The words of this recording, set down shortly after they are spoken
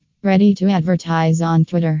Ready to advertise on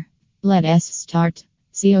Twitter? Let us start.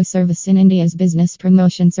 SEO service in India's business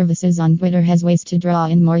promotion services on Twitter has ways to draw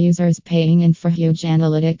in more users, paying in for huge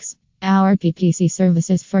analytics. Our PPC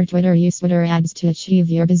services for Twitter use Twitter ads to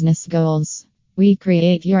achieve your business goals. We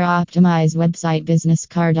create your optimized website business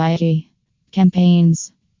card ID.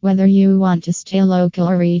 Campaigns. Whether you want to stay local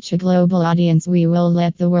or reach a global audience, we will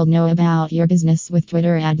let the world know about your business with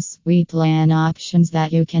Twitter ads. We plan options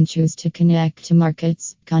that you can choose to connect to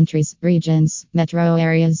markets, countries, regions, metro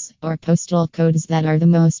areas, or postal codes that are the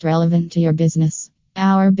most relevant to your business.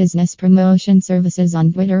 Our business promotion services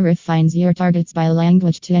on Twitter refines your targets by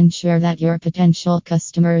language to ensure that your potential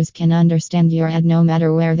customers can understand your ad no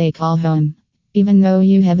matter where they call home. Even though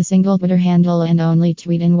you have a single Twitter handle and only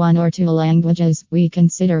tweet in one or two languages, we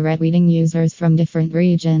consider retweeting users from different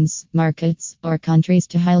regions, markets, or countries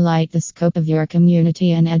to highlight the scope of your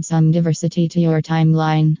community and add some diversity to your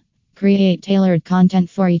timeline. Create tailored content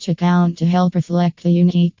for each account to help reflect the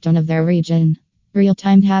unique tone of their region.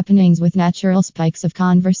 Real-time happenings with natural spikes of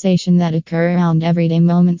conversation that occur around everyday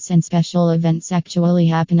moments and special events actually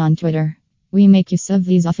happen on Twitter. We make use of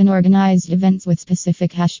these often organized events with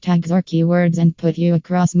specific hashtags or keywords and put you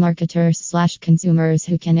across marketers/consumers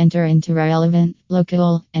who can enter into relevant,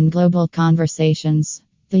 local, and global conversations.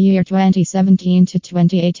 The year 2017 to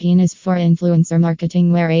 2018 is for influencer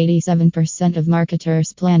marketing, where 87% of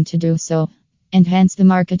marketers plan to do so. And hence the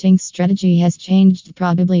marketing strategy has changed,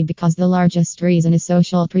 probably because the largest reason is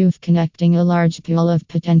social proof, connecting a large pool of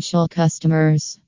potential customers.